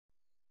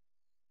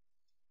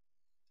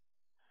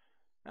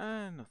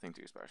Nothing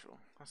too special.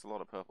 That's a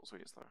lot of purple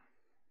sweets though.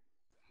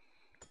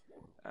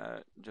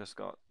 Just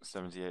got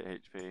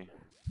 78 HP.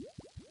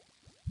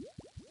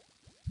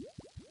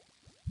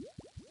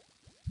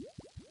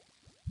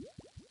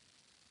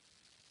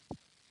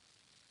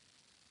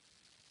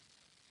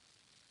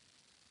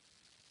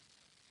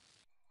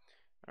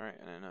 Alright,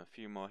 and in a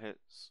few more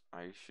hits,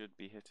 I should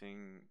be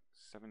hitting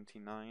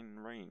 79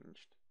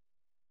 ranged.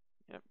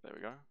 Yep, there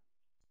we go.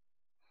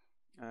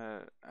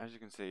 As you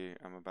can see,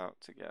 I'm about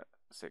to get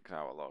 6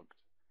 hour logged.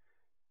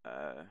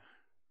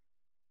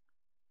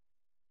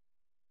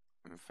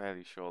 I'm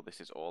fairly sure this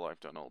is all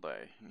I've done all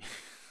day.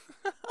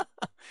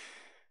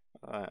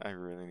 I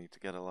really need to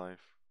get a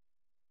life.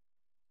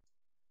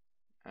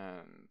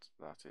 And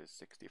that is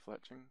 60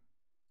 fletching.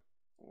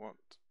 What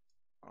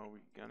are we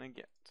gonna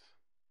get?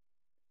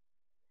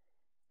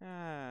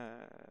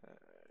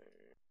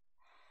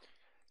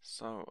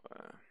 So,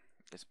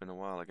 it's been a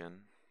while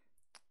again.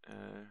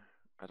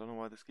 I don't know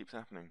why this keeps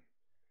happening,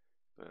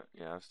 but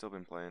yeah, I've still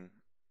been playing.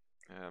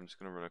 I'm just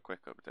gonna run a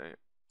quick update.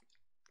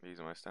 These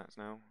are my stats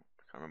now.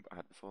 I can't remember what I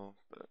had before,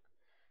 but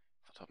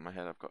off the top of my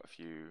head, I've got a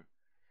few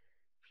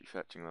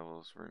fetching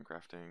levels, rune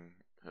crafting,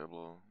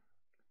 herbal,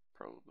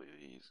 probably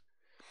these.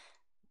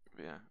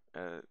 But yeah,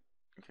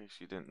 in case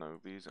you didn't know,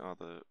 these are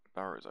the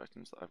Barrows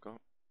items that I've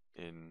got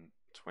in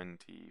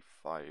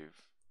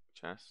 25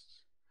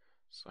 chests.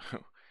 So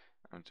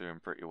I'm doing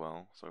pretty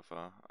well so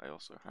far. I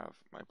also have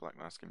my Black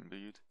Mask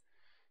imbued.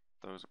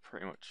 Those are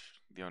pretty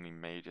much the only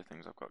major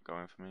things I've got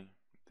going for me.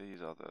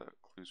 These are the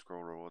clue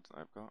scroll rewards that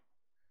I've got,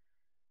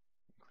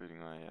 including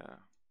my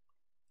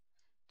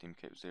Team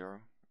Cape Zero,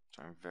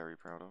 which I'm very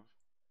proud of.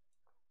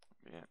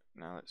 But yeah,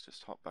 now let's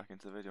just hop back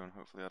into the video and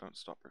hopefully I don't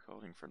stop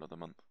recording for another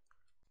month.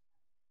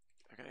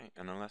 Okay,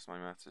 and unless my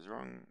maths is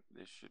wrong,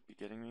 this should be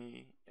getting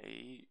me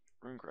a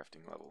rune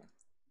crafting level.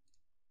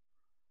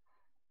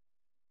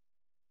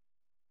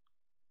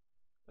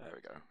 There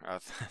we go. I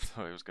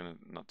thought I was going to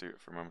not do it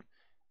for a moment.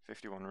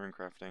 51 rune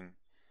crafting.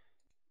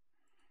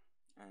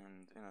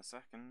 And in a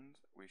second,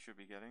 we should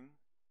be getting,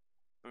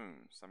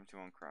 boom,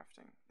 71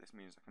 crafting. This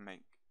means I can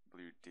make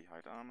blue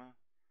d'hide armor,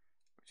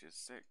 which is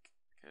sick,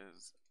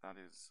 because that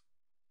is,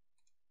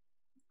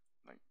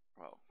 like,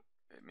 well,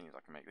 it means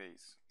I can make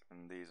these.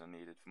 And these are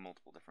needed for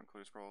multiple different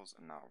clue scrolls,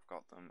 and now I've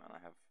got them, and I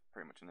have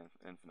pretty much an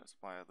infinite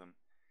supply of them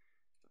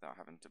without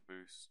having to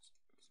boost.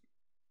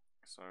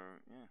 So,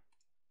 yeah.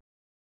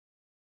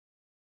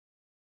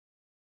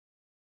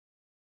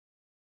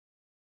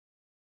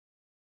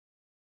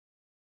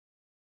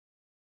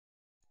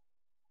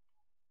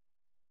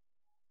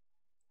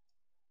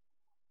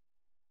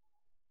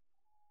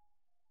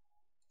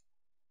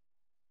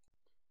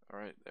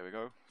 Alright, there we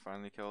go.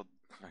 Finally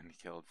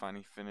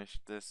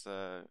finished this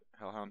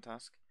Hellhound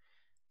task.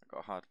 I got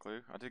a hard clue.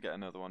 I did get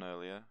another one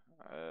earlier,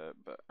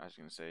 but as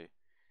you can see,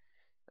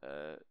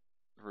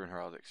 Rune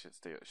Heraldic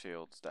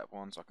Shield step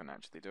 1, so I can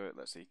actually do it.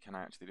 Let's see, can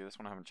I actually do this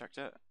one? I haven't checked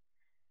yet.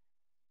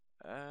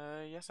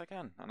 Yes I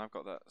can, and I've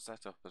got that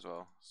set up as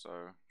well, so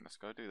let's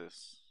go do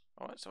this.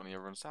 Oh, it's only a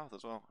run south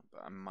as well,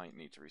 but I might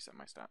need to reset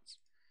my stats.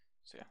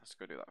 So yeah, let's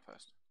go do that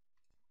first.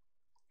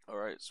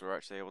 Alright, so we're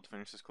actually able to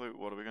finish this clue.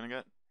 What are we going to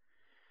get?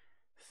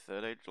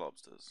 Third Age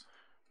Lobsters.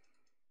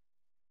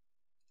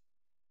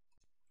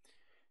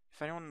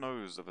 If anyone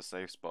knows of a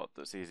safe spot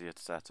that's easier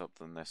to set up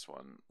than this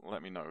one,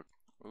 let me know.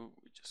 Ooh,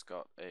 we just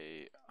got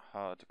a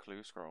hard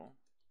clue scroll.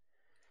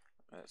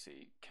 Let's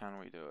see, can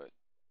we do it?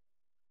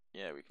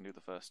 Yeah, we can do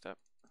the first step.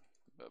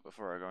 But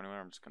before I go anywhere,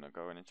 I'm just going to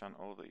go and enchant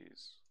all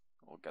these.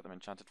 Or get them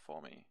enchanted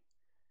for me.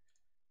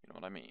 You know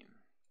what I mean?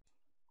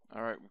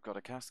 Alright, we've got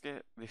a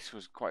casket. This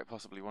was quite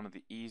possibly one of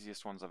the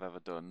easiest ones I've ever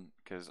done,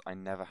 because I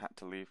never had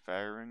to leave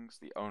fairy rings.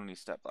 The only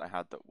step that I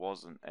had that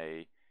wasn't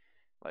a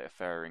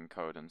fairy ring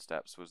code and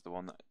steps was the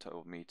one that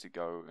told me to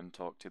go and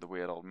talk to the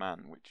weird old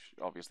man, which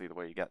obviously the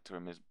way you get to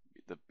him is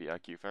the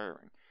BIQ fairy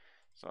ring.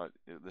 So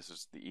this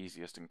is the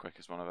easiest and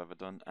quickest one I've ever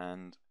done,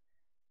 and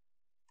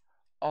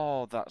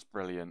oh, that's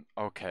brilliant.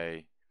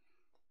 Okay.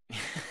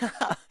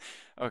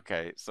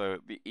 Okay, so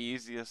the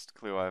easiest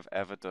clue I've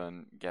ever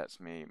done gets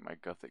me my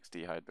Guthix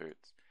d'hide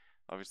boots.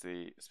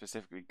 Obviously,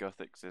 specifically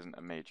Guthix isn't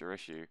a major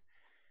issue,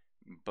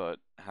 but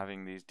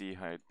having these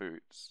d'hide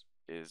boots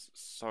is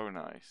so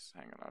nice.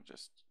 Hang on, I'll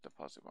just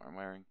deposit what I'm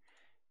wearing.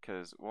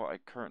 Because what I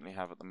currently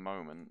have at the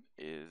moment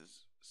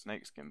is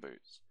snakeskin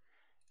boots.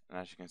 And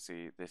as you can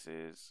see, this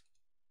is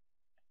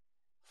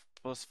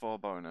 +4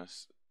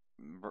 bonus,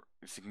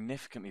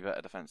 significantly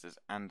better defenses,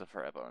 and a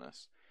prayer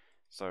bonus.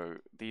 So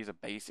these are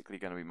basically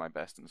going to be my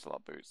best in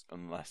slot boots,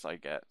 unless I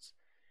get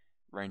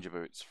ranger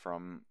boots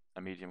from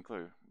a medium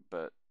clue.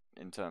 But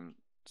in terms,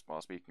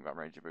 while speaking about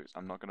ranger boots,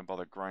 I'm not going to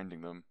bother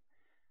grinding them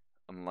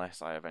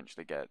unless I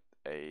eventually get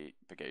a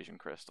Pegasian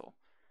crystal.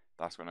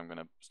 That's when I'm going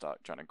to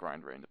start trying to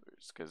grind ranger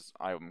boots, because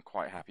I'm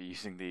quite happy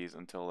using these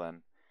until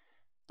then.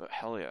 But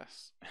hell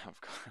yes, I've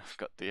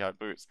got d'hide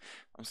boots.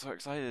 I'm so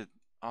excited.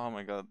 Oh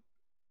my god,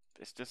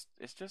 it's just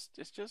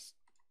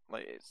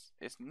like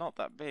it's not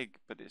that big,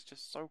 but it's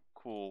just so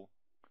cool.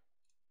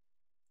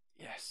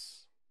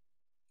 Yes.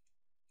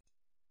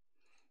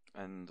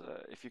 And And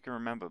if you can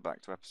remember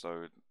back to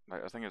episode,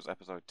 like, I think it was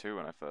episode 2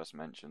 when I first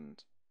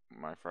mentioned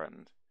my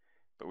friend,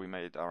 but we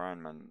made our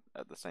Ironman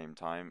at the same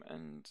time,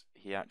 and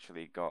he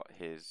actually got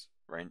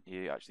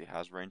he actually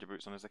has Ranger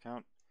boots on his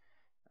account,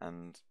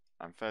 and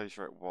I'm fairly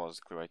sure it was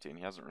Clue 18.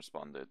 He hasn't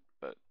responded,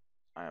 but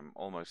I am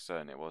almost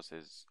certain it was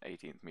his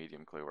 18th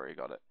medium clue where he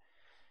got it.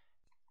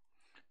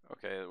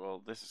 Okay,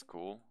 well, this is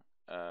cool.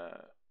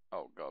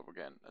 Oh god, we're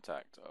getting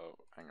attacked. Oh,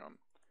 hang on.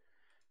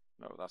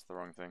 No, that's the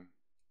wrong thing.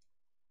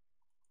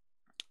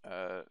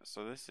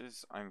 So this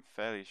is, I'm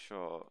fairly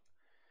sure,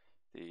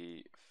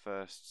 the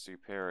first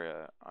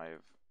superior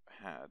I've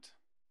had.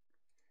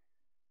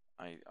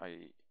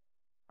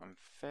 I'm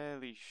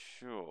fairly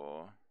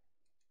sure.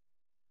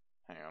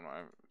 Hang on,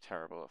 I'm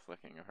terrible at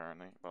flicking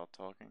apparently while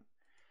talking.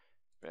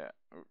 But yeah,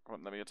 oh, come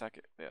on, let me attack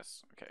it.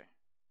 Yes, okay.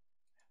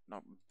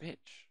 No,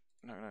 bitch.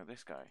 No,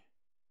 this guy.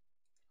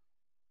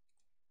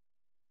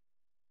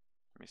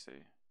 Let me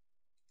see.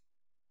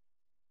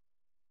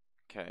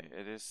 Okay,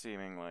 it is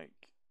seeming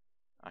like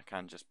I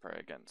can just pray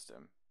against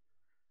him.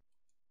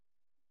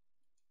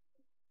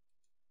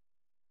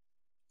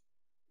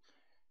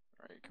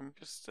 Right, can we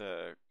just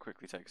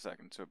quickly take a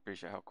second to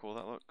appreciate how cool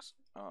that looks?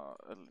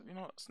 You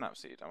know what?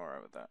 Snapseed, I'm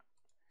alright with that.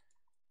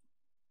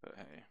 But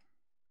hey,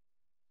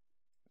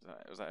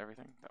 was that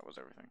everything? That was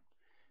everything.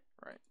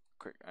 Right,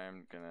 quick, I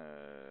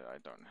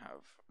don't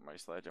have my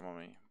sledgehammer on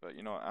me, but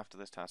you know what? After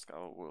this task, I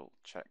will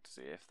check to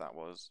see if that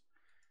was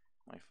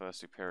my first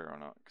superior or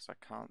not, because I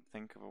can't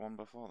think of a one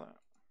before that.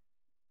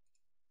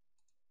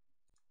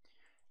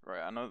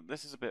 Right, I know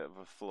this is a bit of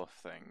a fluff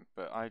thing,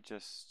 but I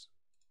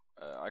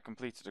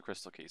completed a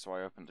crystal key, so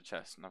I opened the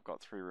chest and I've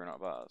got 3 rune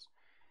bars.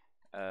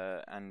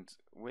 And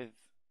with,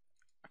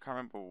 I can't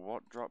remember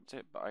what dropped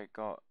it, but I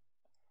got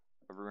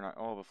a runite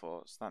ore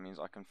before, so that means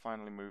I can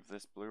finally move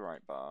this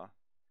bluerite bar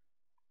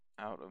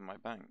out of my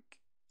bank,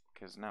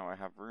 because now I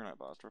have runite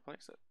bars to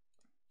replace it.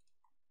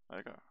 There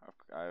you go.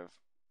 I've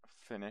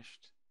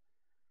finished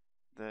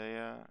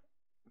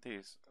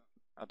these.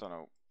 I don't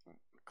know.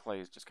 Clay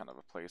is just kind of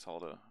a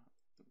placeholder.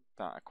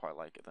 That I quite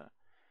like it there.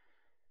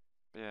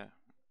 But yeah.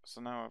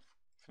 So now I've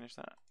finished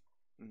that.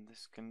 And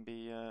this can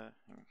be.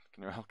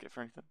 Can you help it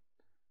for anything?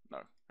 No.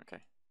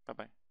 Okay. Bye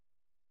bye.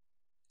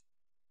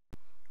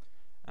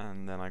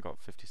 And then I got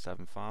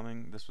 57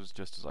 farming. This was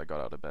just as I got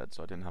out of bed,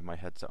 so I didn't have my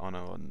headset on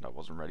and I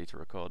wasn't ready to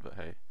record, but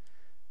hey,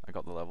 I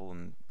got the level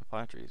and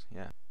papaya trees,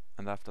 yeah.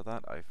 And after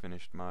that, I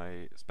finished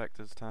my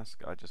Spectres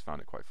task. I just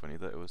found it quite funny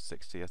that it was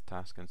 60th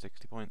task and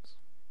 60 points.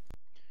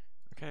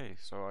 Okay,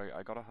 so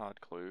I got a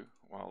hard clue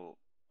while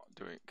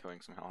killing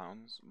some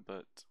hellhounds,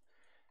 but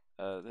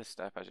this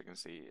step, as you can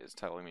see, is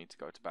telling me to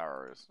go to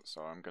Barrows,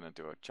 so I'm going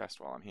to do a chest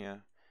while I'm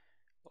here.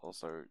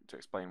 Also, to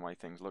explain why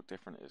things look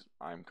different, is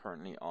I'm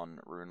currently on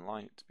Rune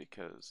Light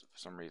because for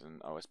some reason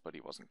OS Buddy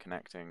wasn't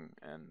connecting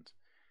and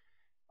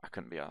I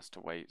couldn't be asked to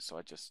wait, so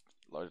I just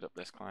loaded up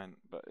this client.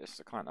 But it's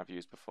a client I've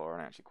used before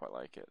and I actually quite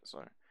like it,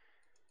 so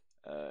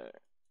I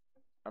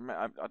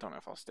don't know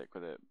if I'll stick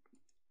with it,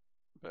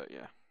 but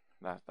yeah,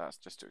 that's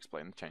just to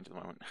explain the change at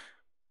the moment.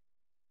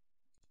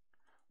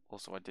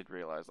 Also, I did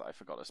realise that I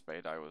forgot a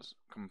spade. I was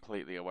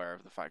completely aware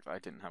of the fact that I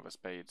didn't have a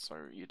spade, so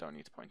you don't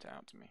need to point it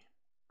out to me.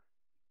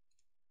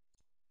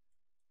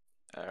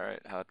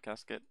 Alright, hard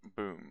casket,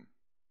 boom.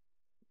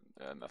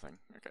 Nothing,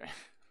 okay.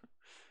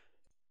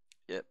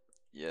 Yep,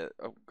 yeah,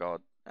 oh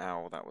god,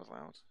 ow, that was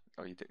loud.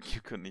 Oh, you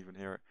couldn't even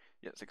hear it.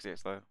 Yeah,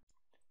 68 though.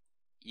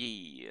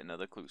 Yee,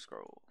 another clue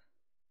scroll.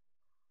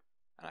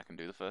 And I can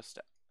do the first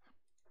step.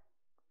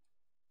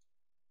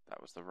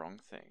 That was the wrong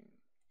thing.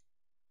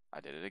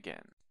 I did it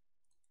again.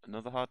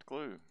 Another hard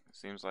clue. It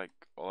seems like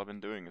all I've been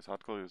doing is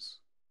hard clues.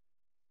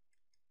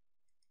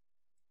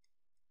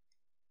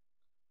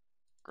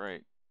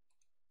 Great.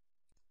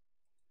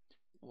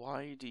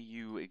 Why do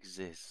you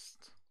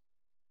exist?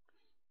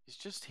 It's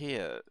just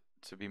here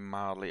to be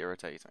mildly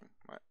irritating.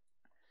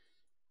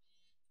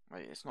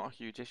 Like, it's not a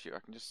huge issue. I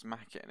can just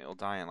smack it and it'll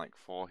die in like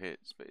 4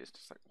 hits, but it's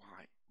just like,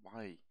 why?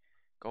 Why?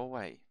 Go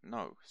away.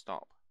 No,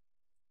 stop.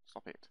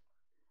 Stop it.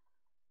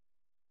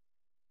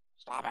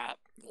 Stop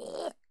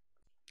it.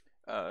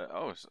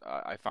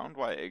 I found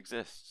why it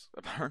exists.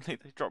 Apparently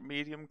they drop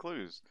medium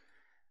clues.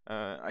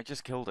 I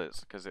just killed it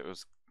because it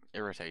was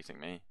irritating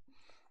me.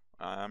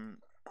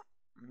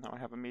 Now I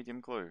have a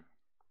medium clue.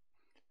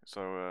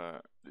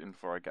 So,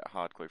 before I get a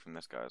hard clue from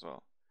this guy as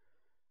well.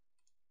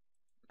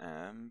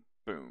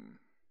 Boom.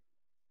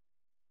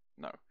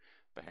 No.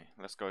 But hey,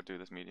 let's go do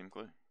this medium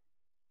clue.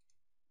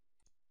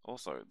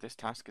 Also, this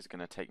task is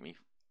going to take me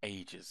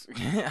ages.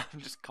 I'm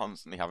just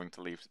constantly having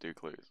to leave to do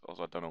clues.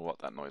 Also, I don't know what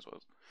that noise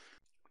was.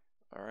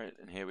 Alright,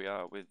 and here we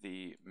are with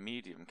the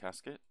medium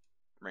casket.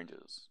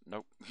 Rangers.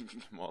 Nope.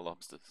 More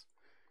lobsters.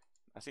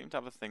 I seem to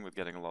have a thing with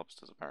getting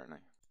lobsters, apparently.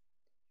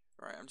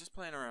 Right, I'm just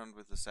playing around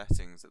with the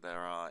settings that there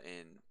are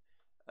in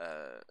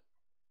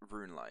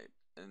RuneLight,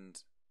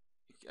 and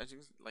as you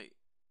can, like,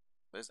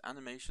 there's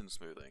animation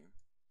smoothing.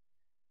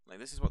 Like,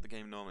 this is what the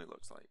game normally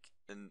looks like,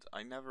 and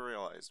I never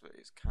realized that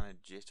it's kind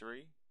of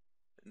jittery.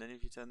 And then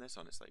if you turn this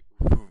on, it's like,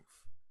 woof.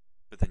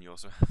 but then you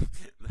also have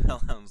the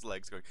hellhound's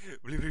legs going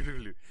blue blue blue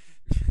blue.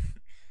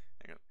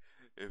 Hang on.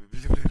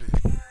 Blue, blue,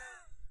 blue.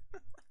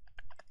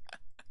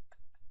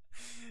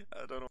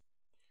 I don't know.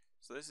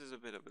 So this is a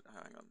bit of a,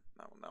 hang on,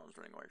 that one's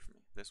running away from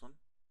me. This one.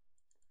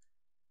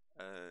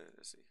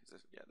 Let's see.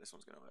 Yeah, this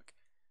one's gonna work.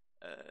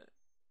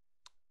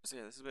 So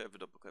yeah, this is a bit of a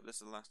double clip. This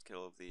is the last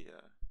kill of the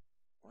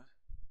what?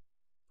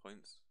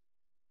 Points.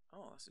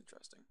 Oh, that's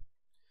interesting.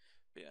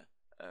 But yeah,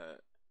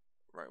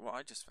 right. What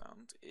I just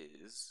found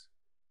is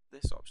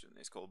this option.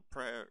 It's called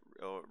prayer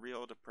or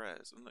reorder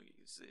prayers. And look,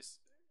 it's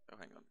oh,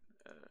 hang on.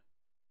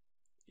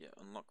 Yeah,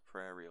 unlock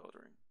prayer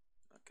reordering.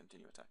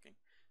 Continue attacking.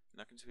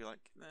 And I can just be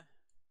like, nah,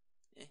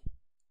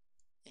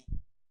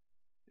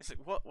 It's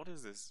like, what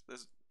is this?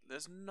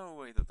 There's no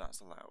way that that's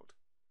allowed.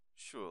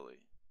 Surely.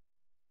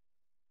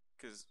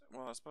 Because,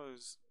 well, I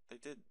suppose they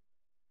did.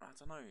 I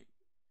don't know.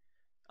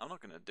 I'm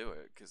not gonna do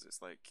it because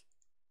it's like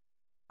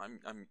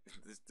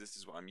this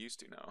is what I'm used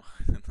to now.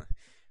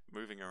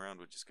 Moving around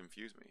would just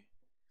confuse me.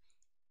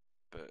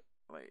 But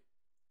like,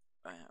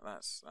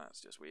 that's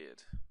just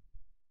weird.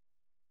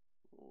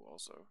 Ooh,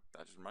 also,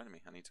 that just reminded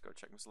me. I need to go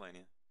check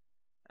miscellanea.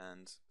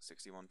 And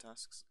 61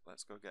 tasks.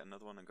 Let's go get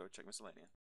another one and go check miscellanea.